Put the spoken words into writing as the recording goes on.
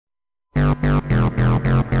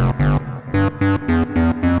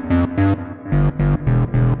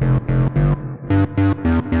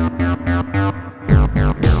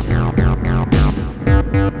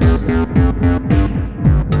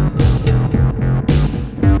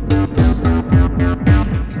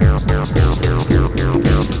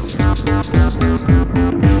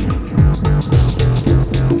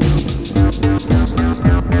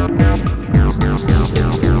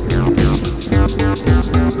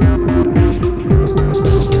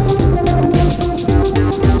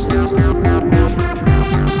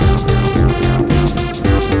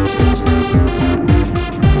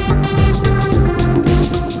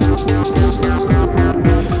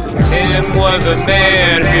was a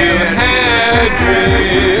man who had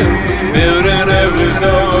dreams. Building a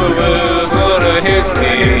resort was one of his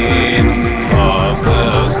dreams. Off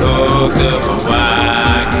the coast of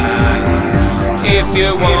Hawaii. If you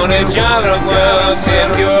want a job, well,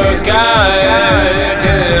 tip your guide.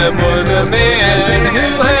 Tim was a man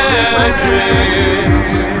who had dreams.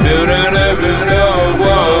 Building a resort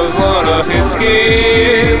was one of his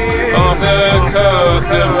schemes. Off the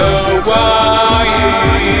coast of Hawaii.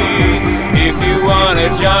 If you want a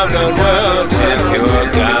job, well, tip your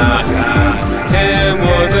guide. Tim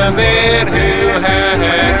was a man who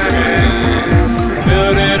had dreams.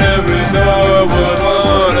 Building a resort was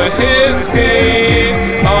one of his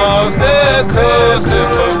schemes. Off the coast of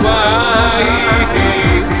Hawaii.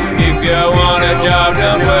 If you want a job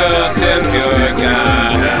done well, tip your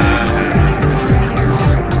guide.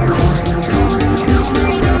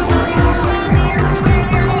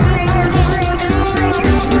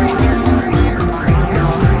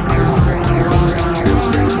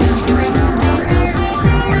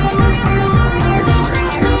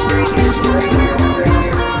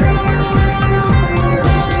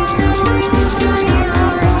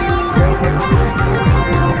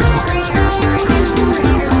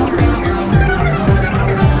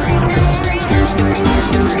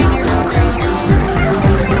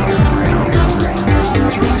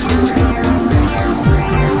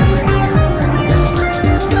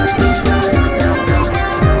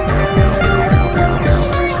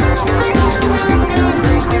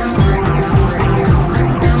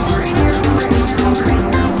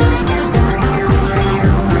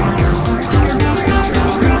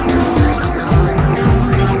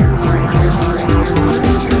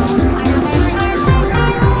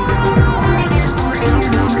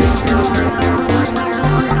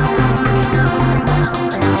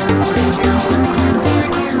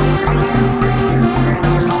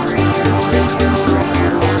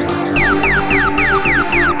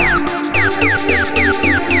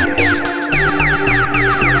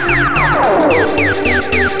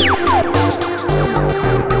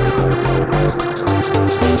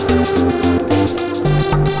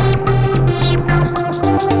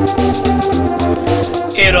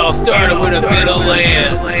 It all started with a bit of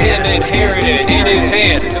land Tim inherited in his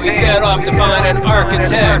hand. So he set off to find an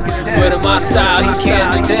architect with a modern style he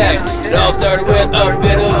can't detect. It all started with a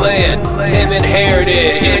bit of land Tim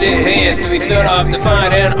inherited in his hand. So he set off to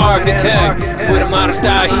find an architect with a modern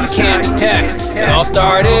style he can't detect. It all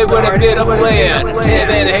started with a bit of land Tim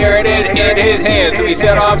inherited in his hand. So he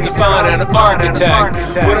set off to find an architect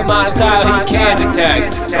with a modern style he can't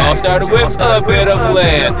detect. It all started with a bit of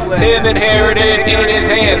land Tim inherited in his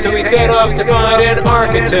hand. So he set off to find an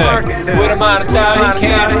architect with a modern style he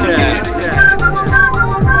can't detect.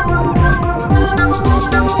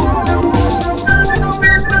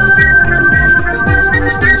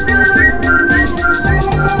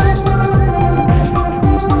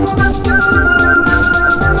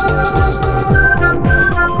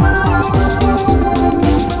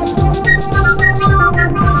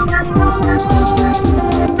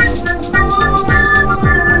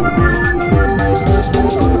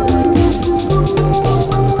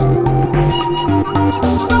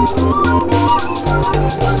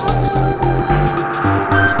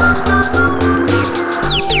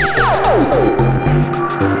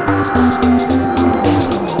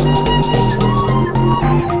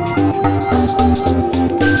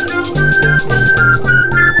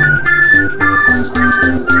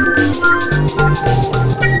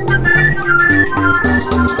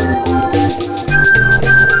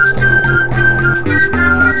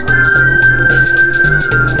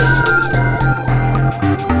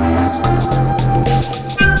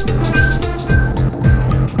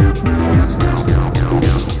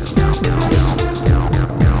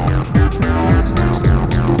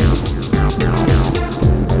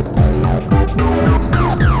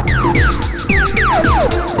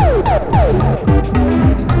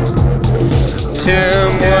 Tim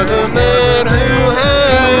was a man who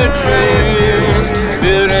had dreams.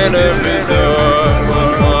 Building a resort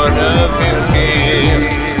was one of his schemes.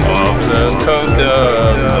 Off the coast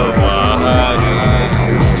of Hawaii.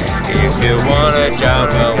 If you want a job,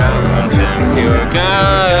 I want Tim, your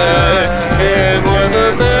guy. Tim was a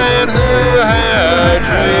man who had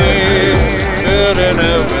dreams. Building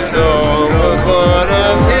a resort was one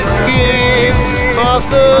of his schemes. Off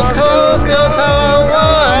the coast of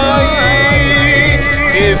Hawaii.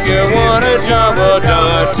 If you want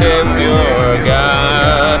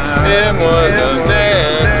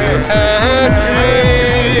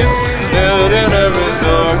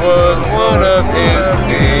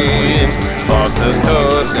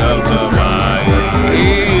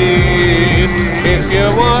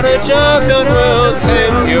the shotgun will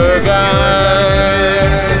save your guide.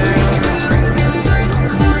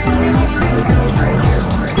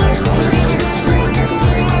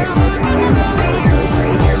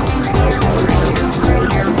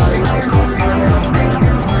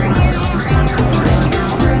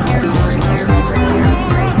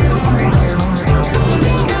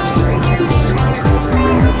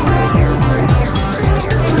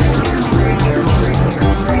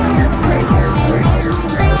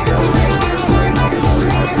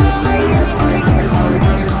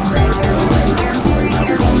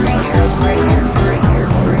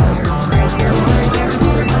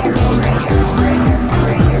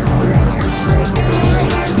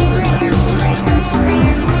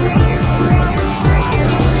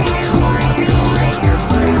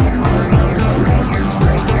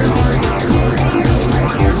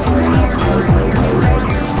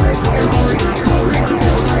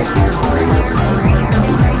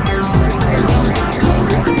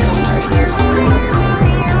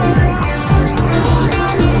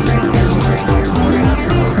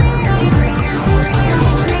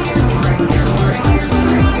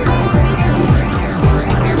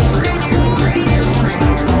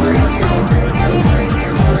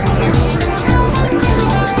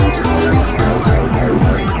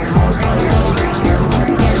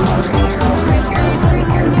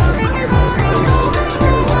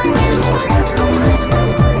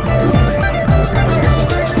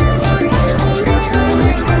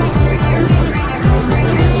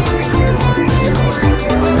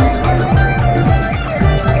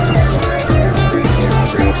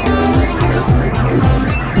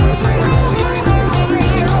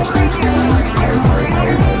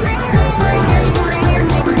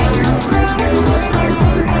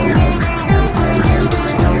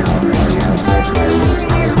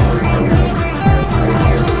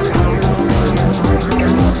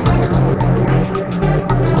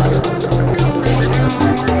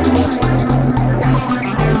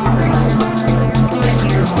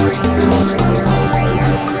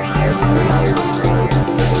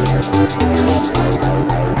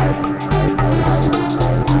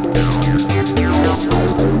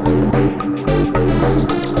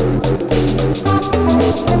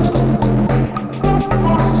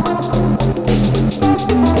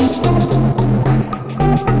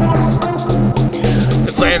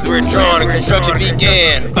 Drawn and construction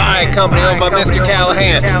began by a company owned by Mr.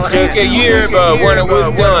 Callahan. Took a year, but when it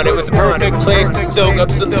was done, it was the perfect place to soak up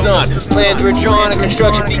some sun. Plans were drawn and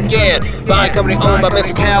construction began by a company owned by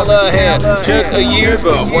Mr. Callahan. Took a year,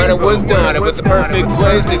 but when it was done, it was the perfect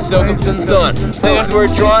place to soak up some sun. Plans were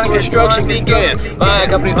drawn and construction began by a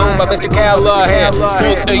company owned by Mr. Callahan.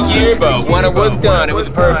 Took a year, but when it was done, it was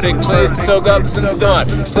the perfect place to soak up some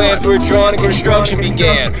sun. Plans were drawn and construction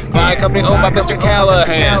began by a company owned by Mr.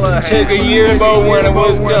 Callahan. Took a year, but when it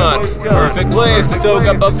was done, perfect place to soak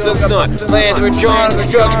up some sun. Plans were drawn and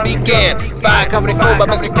construction began by a company owned by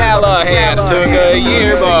Mr. Callahan. Took a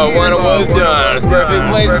year, but when it was done, it's perfect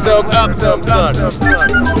place to soak up some sun.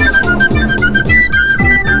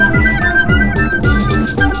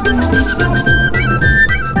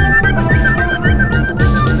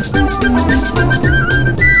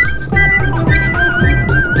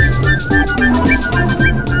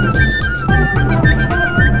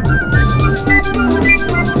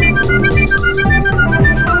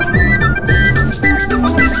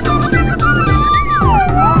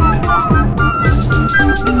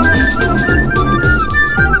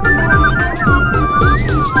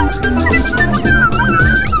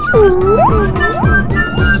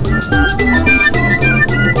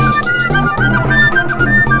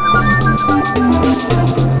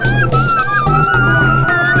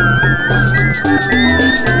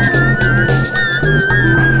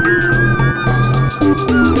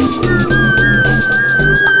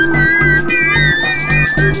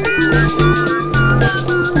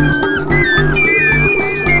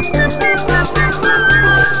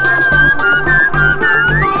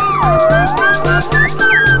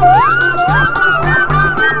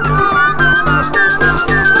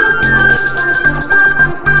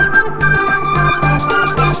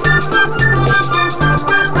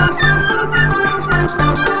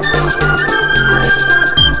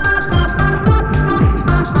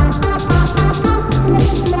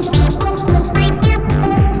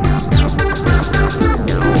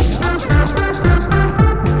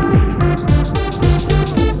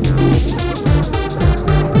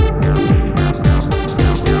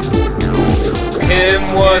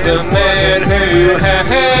 Was a man who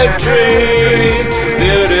had dreams,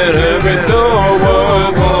 building every door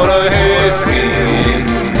was one of his scenes,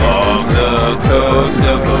 off the coast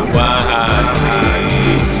of Hawaii.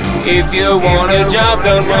 If you want a job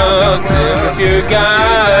done well, Tim was your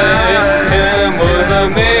guy. Tim was a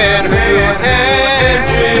man who had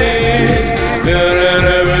dreams, building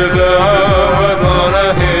every door with one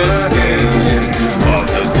of his schemes, off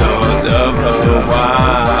the coast of Hawaii.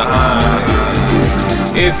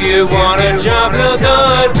 If you want a job done,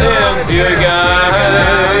 Tim's your guy.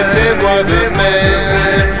 Tim was a man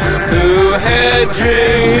who had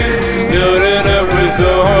dreams, building every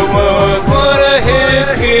door was one of his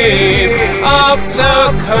schemes, off the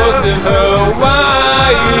coast of Hawaii.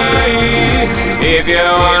 If you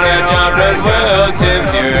want a job done well,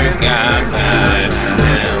 Tim's your guy.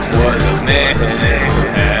 Tim was a man who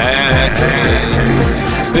had dreams,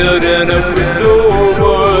 building every door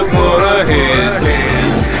was one of his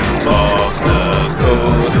schemes, off the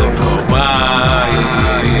coast of Hawaii.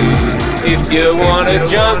 If you want a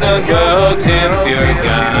job done well, Tim's your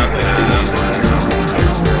guy.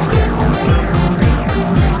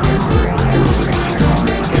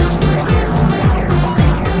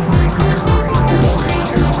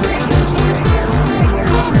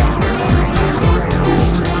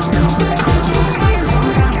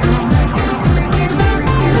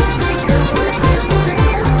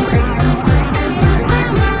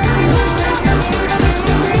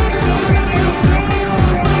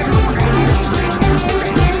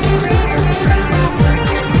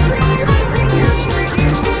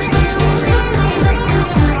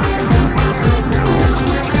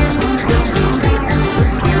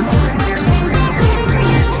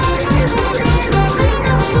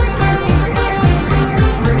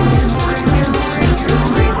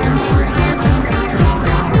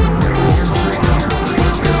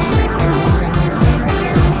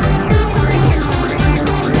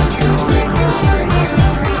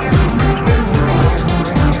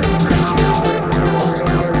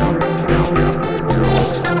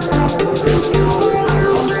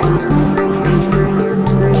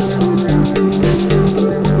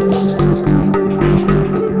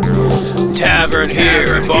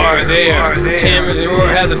 Here, a bar there. Tim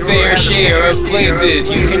has a fair share of places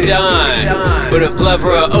you can dine, with a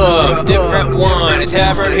plethora of different wine. A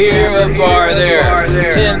tavern here, a bar there.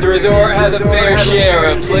 Tim's Resort has a fair share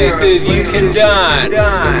of places you can dine,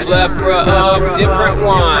 a plethora of different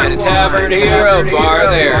wine. A tavern here, a bar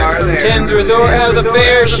there. Tim's Resort has a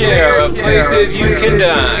fair share of places you can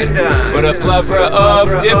dine, with a plethora of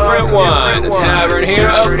different wine. A tavern here,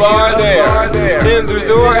 a bar there. Tim's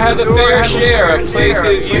Resort has a fair share of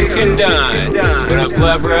places you can dine, with a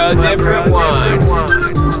plethora of different wine.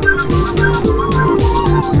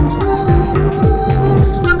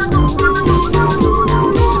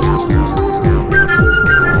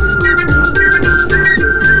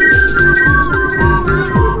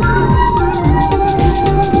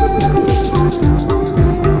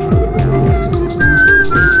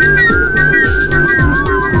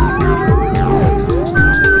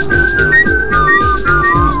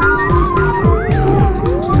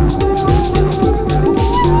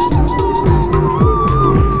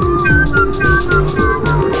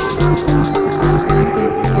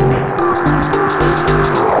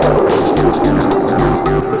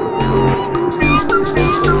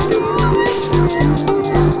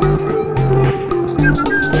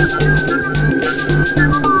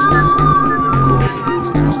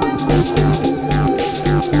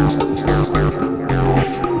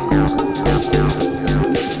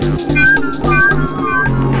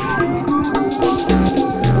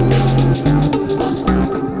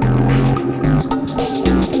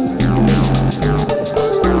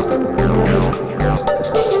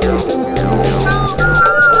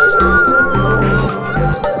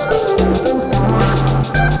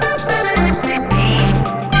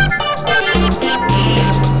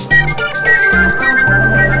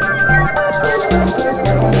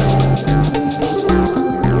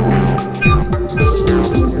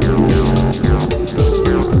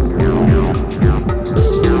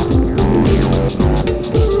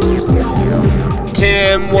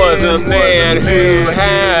 Was a man who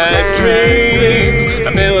had dreams.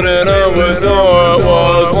 A building a resort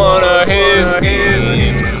was one of his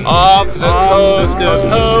schemes, off the coast of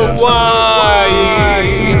Hawaii.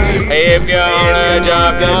 If you're on a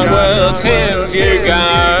job done well, Tim's your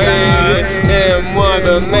guy. Tim was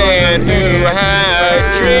a man who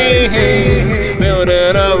had dreams.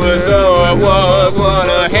 Building a resort was one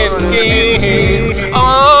of his schemes,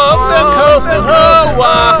 off the coast of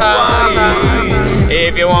Hawaii.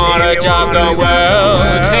 If you want a job done well,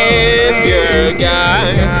 Tim's your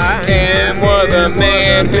guy. Tim was a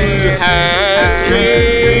man who had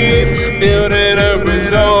dreams. Building a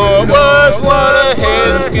resort was one of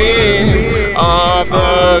his schemes, off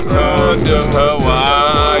the coast of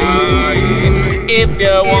Hawaii. If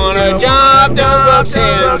you want a job done, well,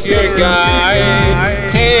 Tim's your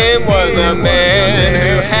guy. Tim was a man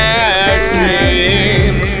who had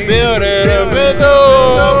dreams. Building a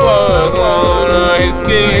resort was one of his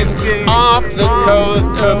schemes. Off the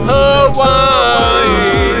coast of Hawaii.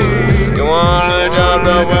 You want a job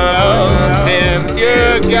done, well, Tim's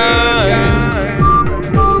your guy.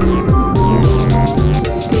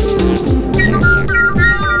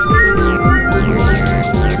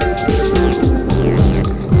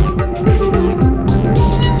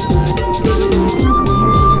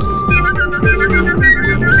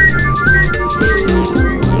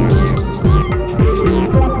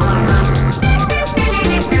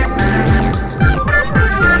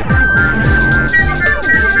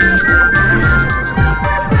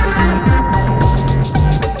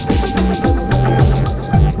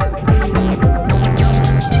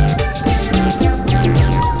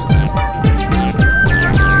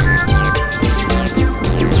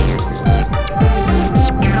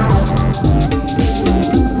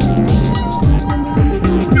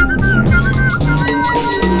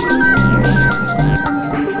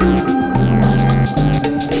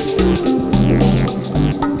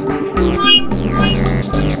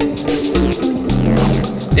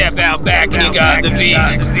 Step out back and you got the beach.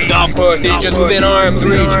 Golf course is just within arm's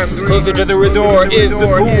reach. Closer to the resort is the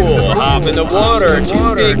pool. Hop in the water to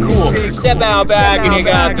stay cool. Step out back and you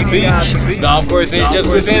got the beach. Golf course is just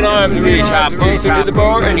within arm's reach. Hop closer to the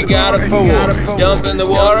bar and you got a pool. Jump in the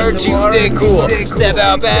water to stay cool. Step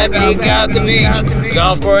out back and you got the beach.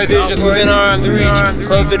 Golf course is just within arm's reach.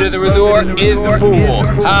 Closer to the resort is the pool.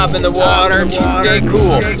 Hop in the water to stay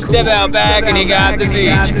cool. Step out back and you got the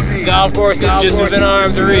beach. Golf course is just within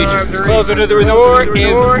arm's reach. Closer to the resort is the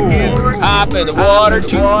pool. Hop in the water to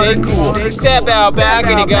stay cool. Step out back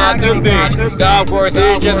and you got the beach. Golf course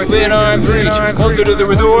is just within arm's reach. Closer to the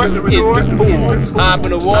resort is the pool. Hop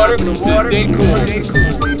in the water to stay cool.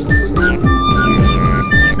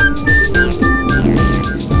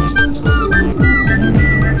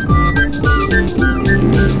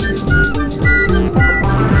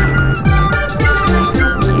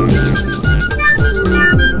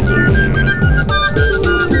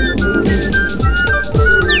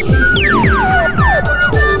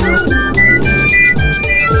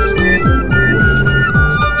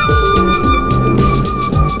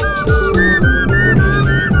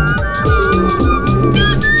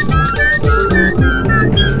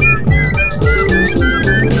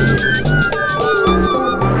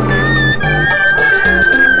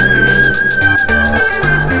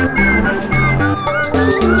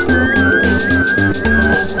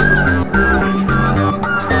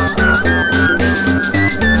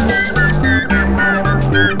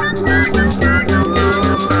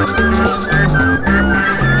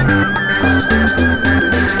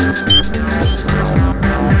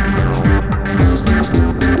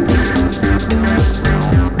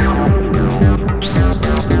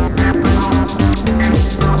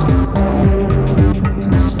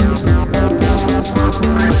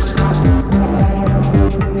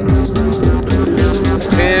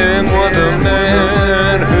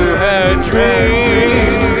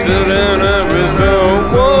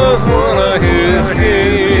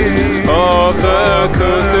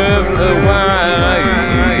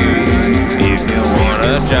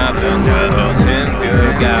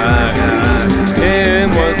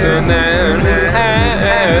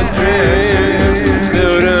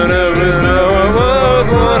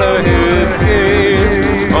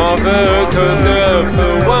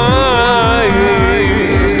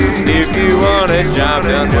 Job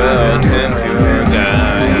done well, Tim's your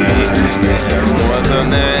guy. Was a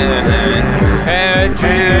man had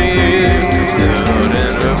dreams,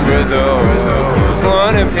 building a resort,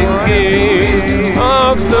 one of his schemes,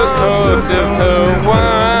 off the coast of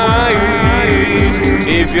Hawaii.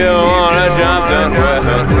 If you want a job done well,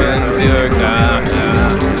 Tim's your guy.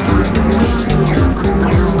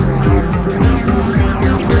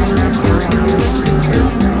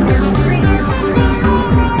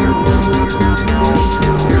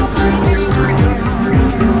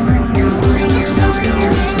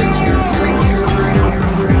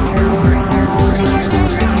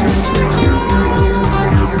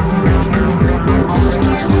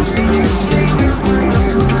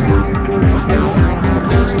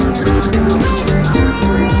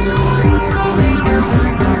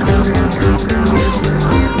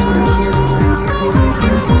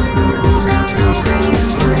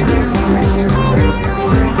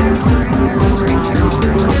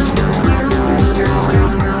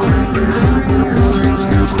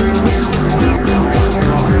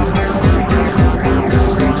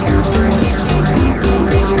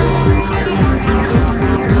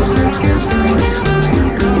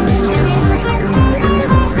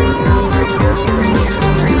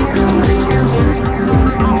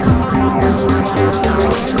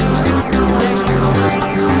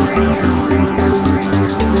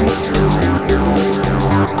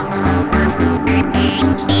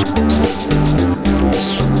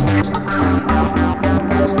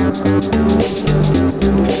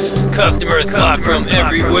 flock from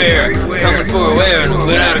everywhere, coming for a wear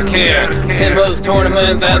without a care. Tim hosts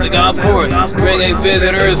tournaments at the golf course, bringing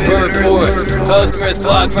visitors per force. Customers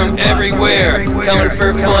flock from everywhere, coming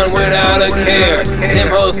for fun without a care. Tim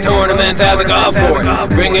hosts tournaments at the golf course,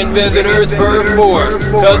 bringing visitors per force.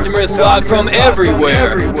 Customers flock from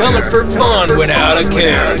everywhere, coming for fun without a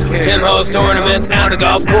care. Tim hosts tournaments at the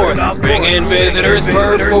golf course, bringing visitors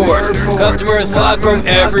per force. Customers flock from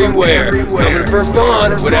everywhere, coming for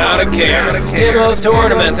fun without a care. Tim hosts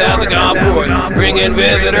tournaments at the golf course, bringing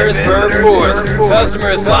visitors per force.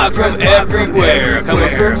 Customers flock from everywhere, coming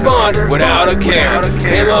for fun without a care.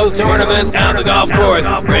 Tim hosts tournaments at the golf course,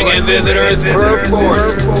 bringing visitors per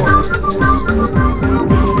force.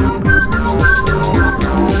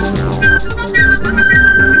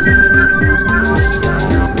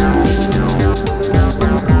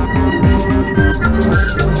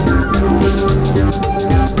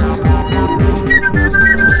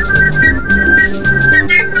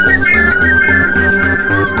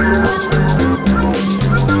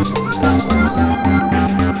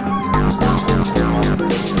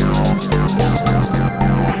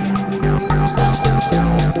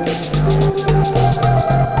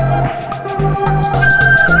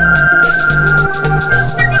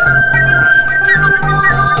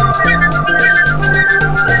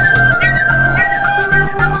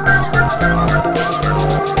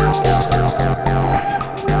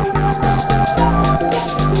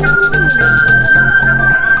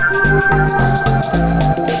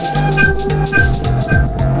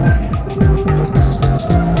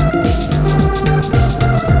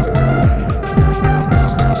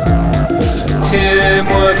 Tim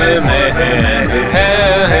was a man who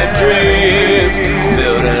had dreams.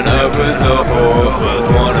 Building up with the horse was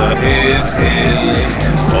one of his sins.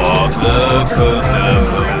 Off the coast of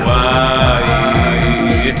Hawaii,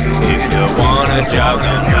 if you want a job,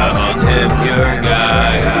 then I'll Tim your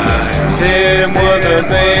guy. Tim was a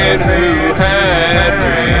man who had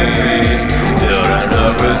dreams. Building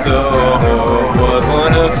up with the horse was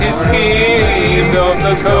one of his schemes. Off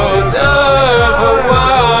the coast of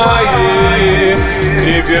Hawaii,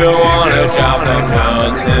 if you want a job, then call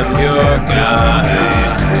Tim your guy.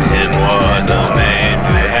 Tim was a man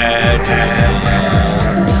who had dreams.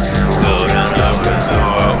 Building up with the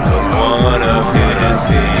horse was one of his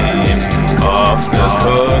schemes. Off the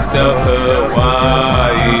coast of Hawaii,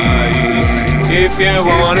 if you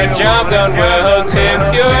want a job done well,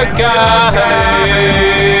 Tim's your guy.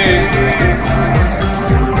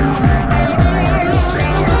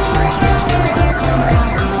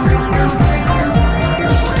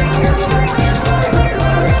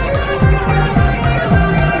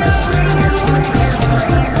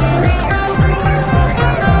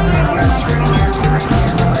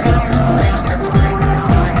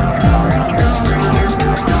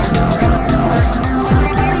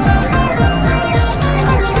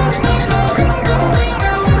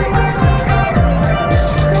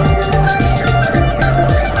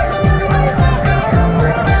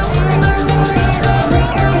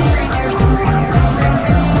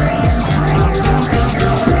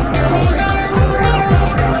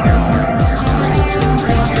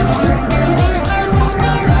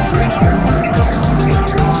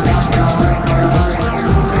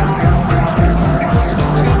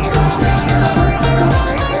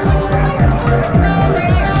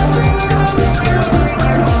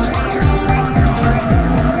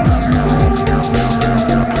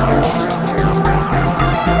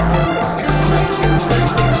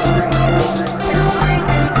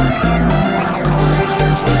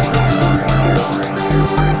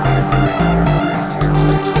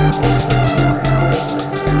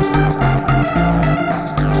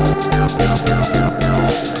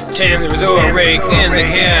 Tim the resort rakes in the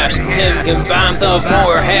cash. Tim can buy himself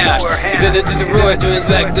more hash. He visits the resort to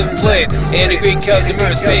inspect the place and to greet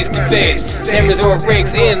customers face to face. Tim resort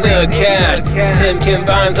rakes in the cash. Tim can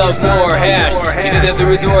buy himself more hash. He visits the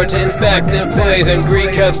resort to inspect the place and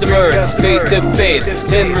greet customers face to face.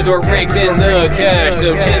 Tim resort rakes in the cash,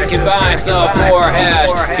 so Tim can buy himself more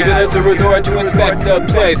hash. He visits the resort to inspect the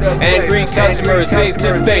place and greet customers face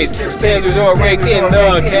to face. Tim resort rakes in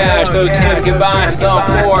the cash, so Tim can buy himself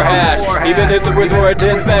more hash. He visits the resort to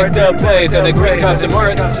inspect the place and to greet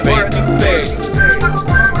customers face to face.